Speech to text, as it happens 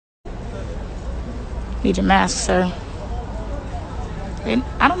Need your mask, sir. And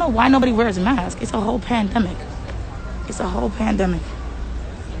I don't know why nobody wears a mask. It's a whole pandemic. It's a whole pandemic.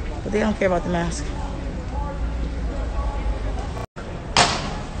 But they don't care about the mask.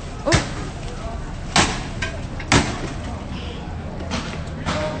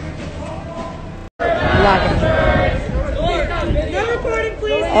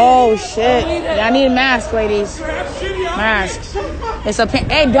 Oh shit! I need a mask, ladies. Masks. It's a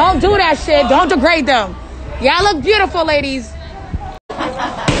hey, don't do that shit. Don't degrade them. Y'all look beautiful, ladies.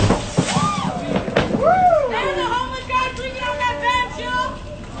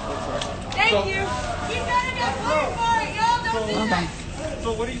 Thank you. Keep getting us for it, y'all. Don't do that. So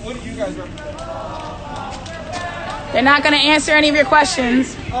what do you guys represent? They're not gonna answer any of your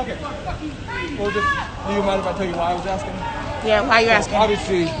questions. Okay. Well, just, do you mind if I tell you why I was asking? Yeah, why are you asking?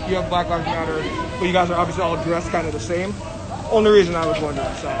 Obviously, you have Black Lives Matter, but you guys are obviously all dressed kind of the same. Only reason I was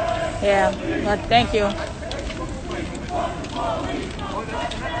wondering, so. Yeah, but thank you.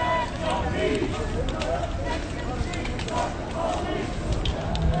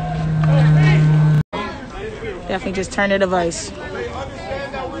 Definitely just turn the device. All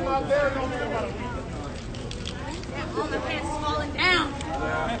my pants is falling down.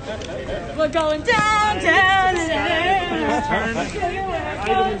 We're going down, down, down.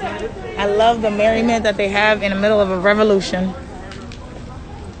 I love the merriment that they have in the middle of a revolution.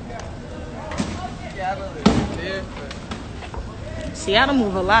 Seattle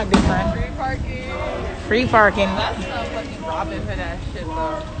move a lot different. Free parking. Free parking. That's not fucking robbing for that shit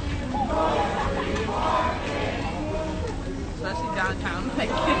though. Especially downtown.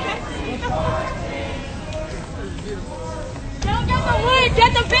 Don't get the wood,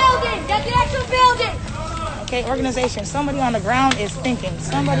 get the building, get the actual building. Okay, organization. Somebody on the ground is thinking.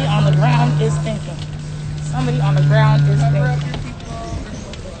 Somebody on the ground is thinking. Somebody on the ground is thinking.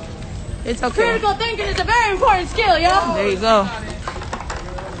 It's okay. Critical thinking is a very important skill, y'all. There you go.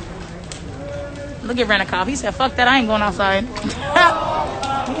 Look at Rennikov. He said, fuck that, I ain't going outside. He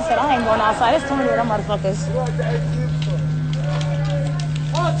said, I ain't going outside. It's 20 of them motherfuckers.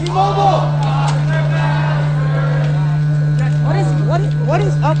 Oh, T-Mobile! What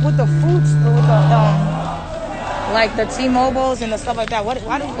is up with the foods, with the like the T-Mobiles and the stuff like that? Why do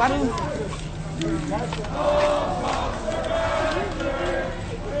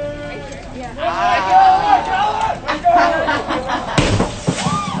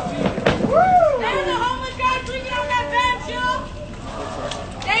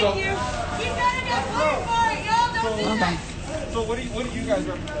Thank you. Keep getting us for it, y'all. Don't do that. So what do you guys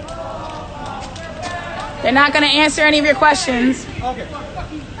represent? They're not gonna answer any of your questions. Okay.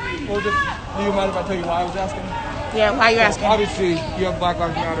 Well, just, do you mind if I tell you why I was asking? Yeah, why are you asking? Obviously, you have Black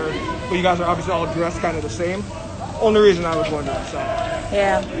Lives Matter, but you guys are obviously all dressed kind of the same. Only reason I was wondering, so.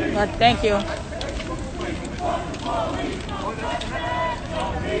 Yeah, but thank you.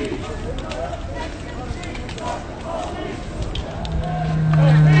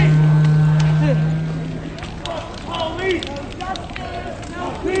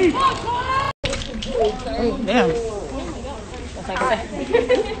 Oh, damn. That's like that.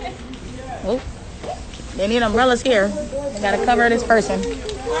 Oh, they need umbrellas here. They gotta cover this person.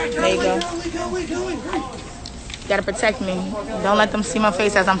 There you go. Gotta protect me. Don't let them see my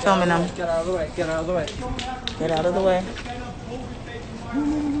face as I'm filming them. Get out of the way, get out of the way. Get out of the way.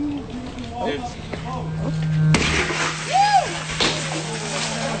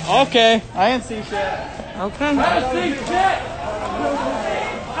 Okay. I didn't see shit. Okay. I don't see shit.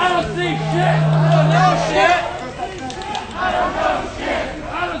 I don't see shit. I don't know shit. I don't know shit.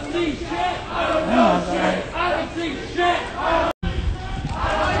 I don't see shit. I don't know shit. I don't see shit.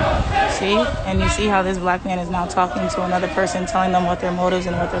 See? And you see how this black man is now talking to another person, telling them what their motives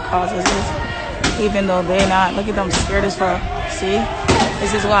and what their causes is, even though they're not. Look at them, scared as fuck. See?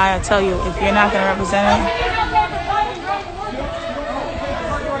 This is why I tell you, if you're not going to represent it.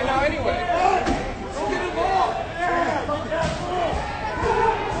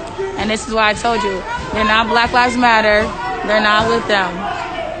 And this is why I told you, they're not Black Lives Matter. They're not with them.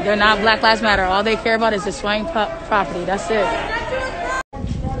 They're not Black Lives Matter. All they care about is destroying property. That's it.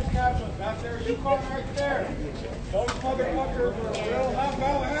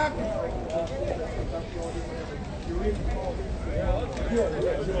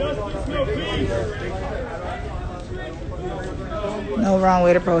 No wrong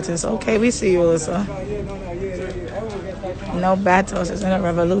way to protest. Okay, we see you, Alyssa. No battles is in a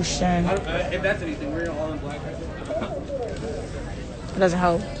revolution. If that's anything, we're all in black. It doesn't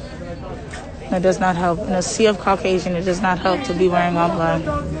help. It does not help. In a sea of Caucasian, it does not help to be wearing all black.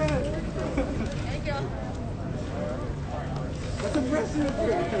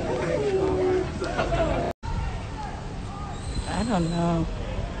 I don't know.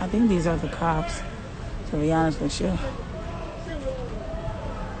 I think these are the cops, to be honest with you.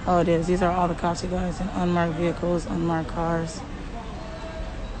 Oh, it is. These are all the cops, you guys, in unmarked vehicles, unmarked cars.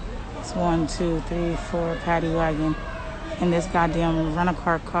 It's 1, 2, 3, 4 paddy wagon. And this goddamn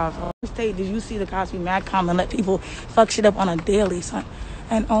rent-a-car cop. Oh, state, did you see the cops be mad calm and let people fuck shit up on a daily, son?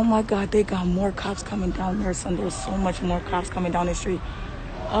 And oh my God, they got more cops coming down there, son. There's so much more cops coming down the street.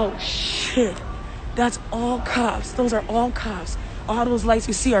 Oh shit. That's all cops. Those are all cops. All those lights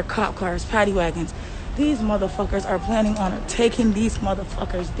you see are cop cars, paddy wagons. These motherfuckers are planning on taking these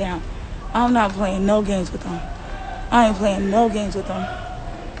motherfuckers down. I'm not playing no games with them. I ain't playing no games with them.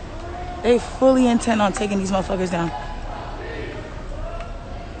 They fully intend on taking these motherfuckers down.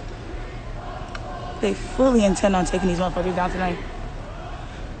 They fully intend on taking these motherfuckers down tonight.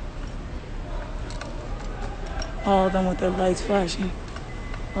 All of them with their lights flashing.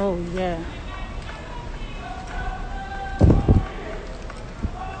 Oh, yeah.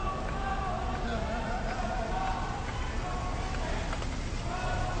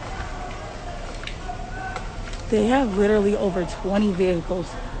 They have literally over 20 vehicles.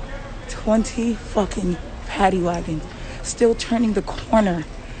 20 fucking paddy wagons. Still turning the corner.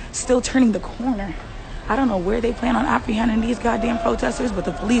 Still turning the corner. I don't know where they plan on apprehending these goddamn protesters, but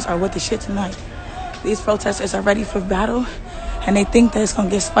the police are with the shit tonight. These protesters are ready for battle, and they think that it's gonna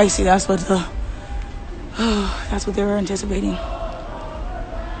get spicy. That's what they were anticipating.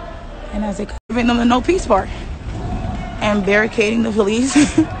 And as they giving them the no peace part and barricading the police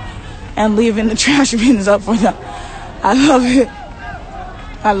and leaving the trash bins up for them. I love it.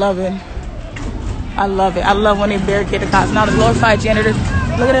 I love it. I love it. I love when they barricade the cops. Now the glorified janitors.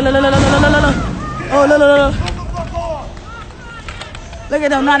 Look at it. Look. Oh, look. Look at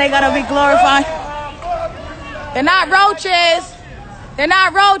them. Now they gotta be glorified. They're not roaches. They're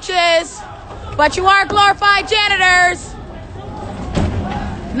not roaches. But you are glorified janitors.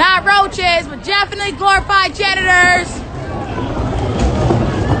 Not roaches, but definitely glorified janitors.